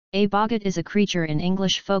A boggart is a creature in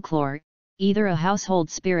English folklore, either a household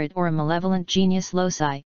spirit or a malevolent genius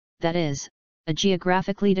loci, that is, a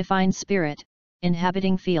geographically defined spirit,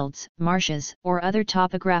 inhabiting fields, marshes, or other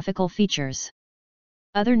topographical features.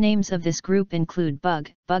 Other names of this group include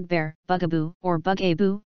bug, bugbear, bugaboo or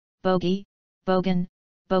bugaboo, bogey, bogan,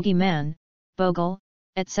 bogeyman, bogle,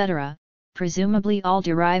 etc., presumably all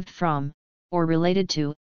derived from, or related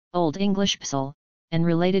to, Old English psal, and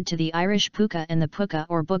related to the Irish puka and the puka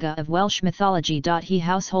or bugga of Welsh mythology. He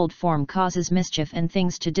household form causes mischief and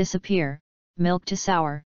things to disappear, milk to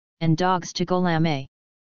sour, and dogs to go lame.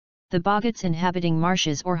 The boggarts inhabiting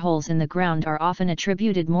marshes or holes in the ground are often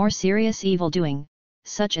attributed more serious evildoing,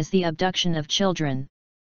 such as the abduction of children.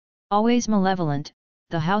 Always malevolent,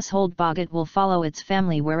 the household boggart will follow its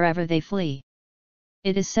family wherever they flee.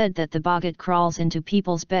 It is said that the boggart crawls into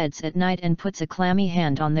people's beds at night and puts a clammy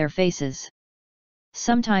hand on their faces.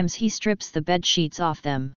 Sometimes he strips the bed sheets off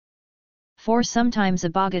them. For sometimes a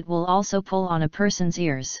boggart will also pull on a person's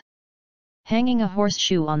ears. Hanging a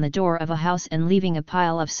horseshoe on the door of a house and leaving a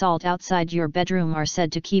pile of salt outside your bedroom are said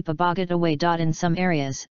to keep a boggart away. In some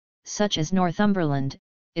areas, such as Northumberland,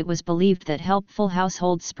 it was believed that helpful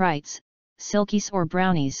household sprites, silkies or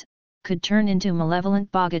brownies, could turn into malevolent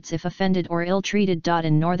boggarts if offended or ill-treated.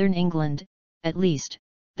 In northern England, at least,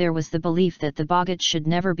 there was the belief that the boggart should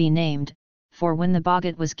never be named, for when the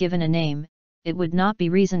boggart was given a name, it would not be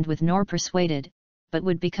reasoned with nor persuaded, but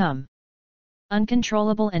would become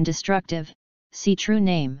uncontrollable and destructive. See true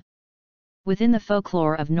name. Within the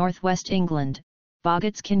folklore of northwest England,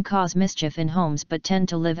 boggarts can cause mischief in homes but tend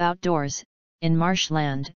to live outdoors, in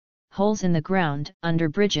marshland, holes in the ground, under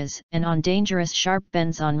bridges, and on dangerous sharp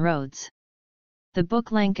bends on roads. The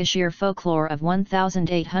book Lancashire Folklore of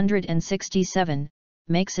 1867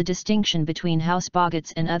 makes a distinction between house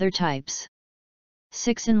boggarts and other types.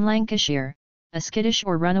 6. In Lancashire, a skittish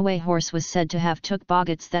or runaway horse was said to have took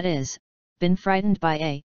boggarts, that is, been frightened by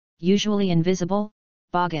a, usually invisible,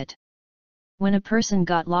 boggart. When a person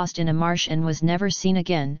got lost in a marsh and was never seen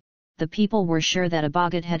again, the people were sure that a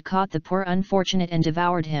boggart had caught the poor unfortunate and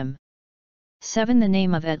devoured him. 7. The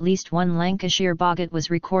name of at least one Lancashire boggart was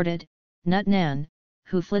recorded, Nut Nan,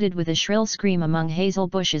 who flitted with a shrill scream among hazel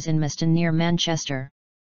bushes in Miston near Manchester.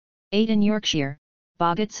 8. In Yorkshire,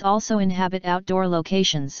 boggarts also inhabit outdoor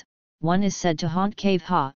locations. One is said to haunt Cave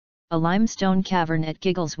Ha, a limestone cavern at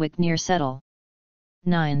Giggleswick near Settle.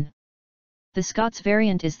 9. The Scots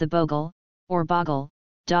variant is the bogle, or boggle.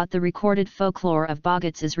 The recorded folklore of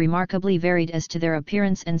boggarts is remarkably varied as to their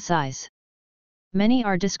appearance and size. Many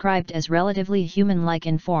are described as relatively human-like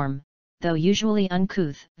in form, though usually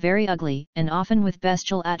uncouth, very ugly, and often with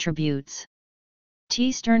bestial attributes.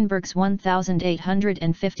 T. Sternberg's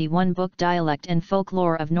 1851 book Dialect and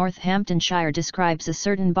Folklore of Northamptonshire describes a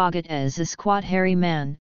certain boggart as a squat hairy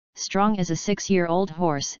man, strong as a 6-year-old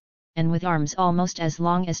horse, and with arms almost as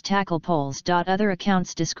long as tackle poles. Other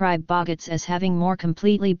accounts describe boggarts as having more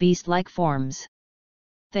completely beast-like forms.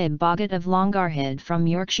 The boggart of Longarhead from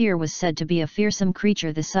Yorkshire was said to be a fearsome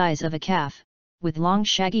creature the size of a calf, with long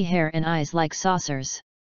shaggy hair and eyes like saucers.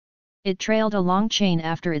 It trailed a long chain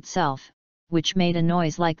after itself, which made a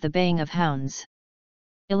noise like the baying of hounds.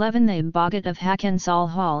 11. The boggart of Hackensall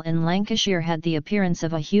Hall in Lancashire had the appearance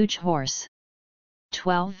of a huge horse.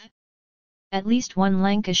 12. At least one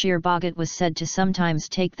Lancashire boggart was said to sometimes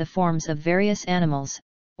take the forms of various animals,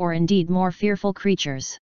 or indeed more fearful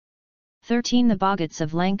creatures. 13. The boggarts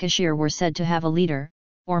of Lancashire were said to have a leader,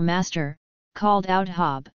 or master, called Out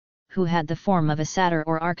Hob, who had the form of a satyr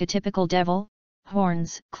or archetypical devil,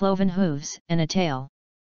 horns, cloven hooves, and a tail.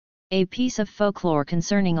 A piece of folklore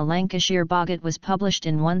concerning a Lancashire boggart was published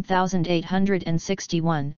in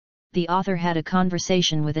 1861. The author had a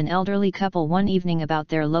conversation with an elderly couple one evening about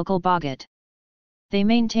their local boggart. They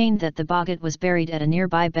maintained that the boggart was buried at a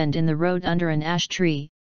nearby bend in the road under an ash tree,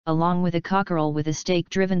 along with a cockerel with a stake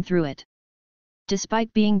driven through it.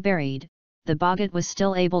 Despite being buried, the boggart was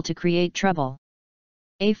still able to create trouble.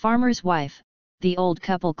 A farmer's wife, the old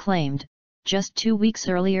couple claimed, just 2 weeks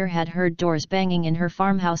earlier had heard doors banging in her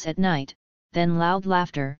farmhouse at night, then loud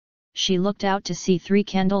laughter. She looked out to see 3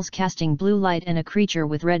 candles casting blue light and a creature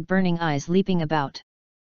with red burning eyes leaping about.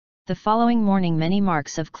 The following morning many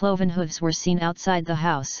marks of cloven hooves were seen outside the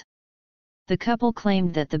house. The couple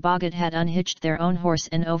claimed that the boggart had unhitched their own horse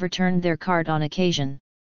and overturned their cart on occasion.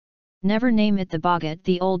 "Never name it the boggart,"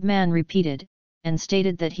 the old man repeated, and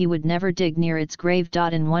stated that he would never dig near its grave.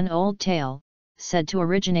 In one old tale, said to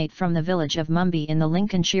originate from the village of Mumby in the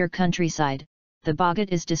Lincolnshire countryside, the boggart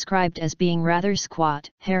is described as being rather squat,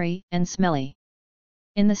 hairy, and smelly.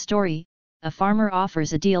 In the story, a farmer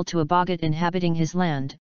offers a deal to a boggart inhabiting his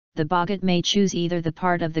land, the boggart may choose either the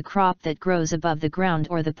part of the crop that grows above the ground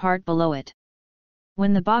or the part below it.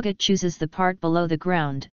 When the boggart chooses the part below the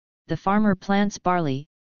ground, the farmer plants barley.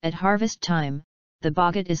 At harvest time, the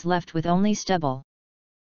boggart is left with only stubble.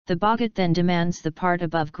 The boggart then demands the part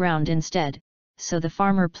above ground instead, so the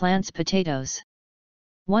farmer plants potatoes.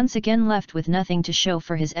 Once again left with nothing to show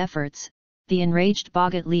for his efforts, the enraged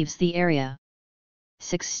boggart leaves the area.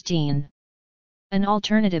 16. An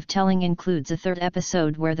alternative telling includes a third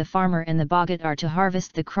episode where the farmer and the boggart are to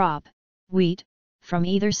harvest the crop, wheat, from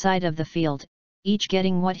either side of the field, each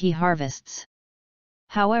getting what he harvests.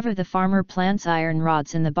 However, the farmer plants iron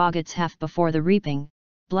rods in the boggart's half before the reaping,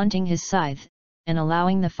 blunting his scythe, and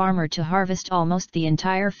allowing the farmer to harvest almost the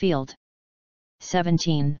entire field.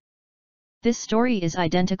 17. This story is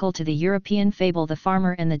identical to the European fable The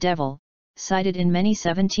Farmer and the Devil, cited in many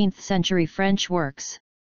 17th-century French works.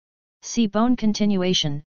 See bone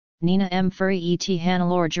continuation, Nina M. Furry et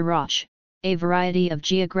Hannelore Giroche. A variety of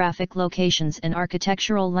geographic locations and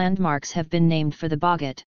architectural landmarks have been named for the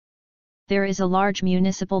boggart. There is a large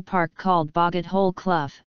municipal park called Boggart Hole Clough,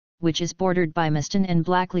 which is bordered by Miston and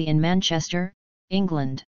Blackley in Manchester,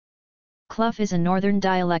 England. Clough is a northern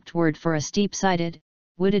dialect word for a steep-sided,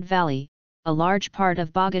 wooded valley. A large part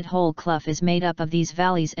of Boggart Hole Clough is made up of these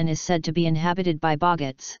valleys and is said to be inhabited by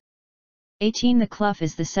boggarts. 18. The clough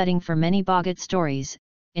is the setting for many boggart stories,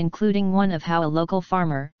 including one of how a local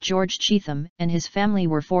farmer, George Cheetham, and his family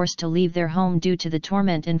were forced to leave their home due to the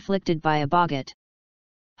torment inflicted by a boggart.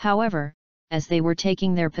 However, as they were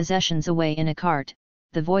taking their possessions away in a cart,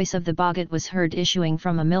 the voice of the boggart was heard issuing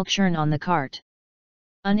from a milk churn on the cart.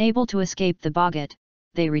 Unable to escape the boggart,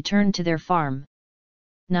 they returned to their farm.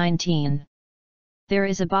 19. There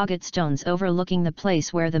is a boggart stones overlooking the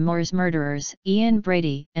place where the Moors murderers, Ian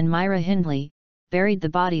Brady and Myra Hindley, buried the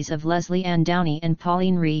bodies of Leslie Ann Downey and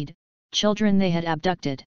Pauline Reed, children they had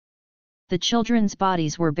abducted. The children's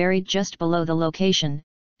bodies were buried just below the location,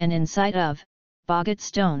 and in sight of Boggart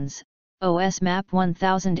Stones, OS Map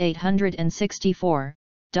 1864.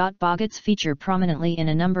 Boggarts feature prominently in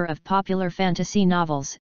a number of popular fantasy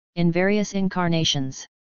novels, in various incarnations.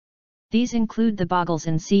 These include the Boggles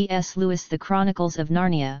in C.S. Lewis' The Chronicles of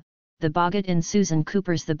Narnia, the Boggart in Susan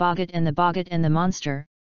Cooper's The Boggart and the Monster,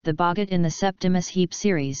 the Boggart in the Septimus Heap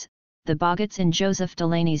series, the Boggarts in Joseph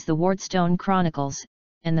Delaney's The Wardstone Chronicles,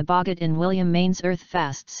 and the Boggart in William Mayne's Earth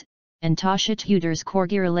Fasts, and Tasha Tudor's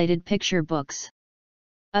Corgi-related picture books.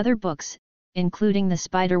 Other books, including the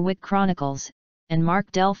Spiderwick Chronicles, and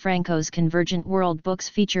Mark Del Franco's Convergent World books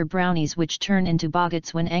feature brownies which turn into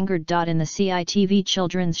boggarts when angered. In the CITV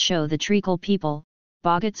children's show The Treacle People,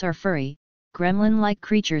 boggarts are furry, gremlin-like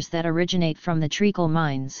creatures that originate from the treacle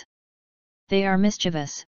mines. They are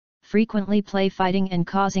mischievous, frequently play fighting and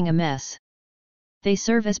causing a mess. They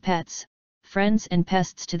serve as pets, friends and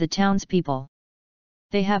pests to the townspeople.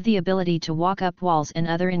 They have the ability to walk up walls and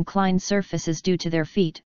other inclined surfaces due to their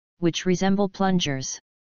feet, which resemble plungers.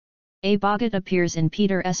 A boggart appears in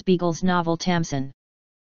Peter S. Beagle's novel Tamsin.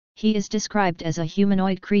 He is described as a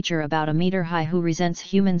humanoid creature about a meter high who resents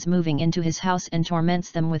humans moving into his house and torments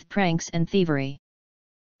them with pranks and thievery.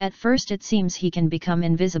 At first it seems he can become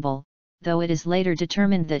invisible, though it is later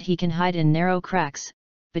determined that he can hide in narrow cracks,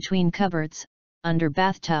 between cupboards, under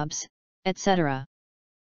bathtubs, etc.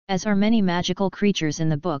 As are many magical creatures in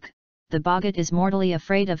the book, the boggart is mortally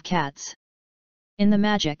afraid of cats. In the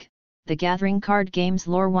Magic, the Gathering card game's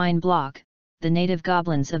Lorewine block, the native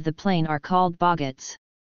goblins of the plain are called boggarts.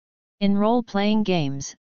 In role-playing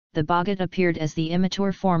games, the boggart appeared as the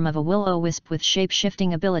immature form of a will-o-wisp with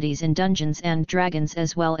shape-shifting abilities in Dungeons and Dragons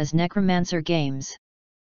as well as necromancer games.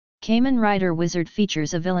 Kamen Rider Wizard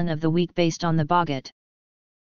features a villain of the week based on the boggart.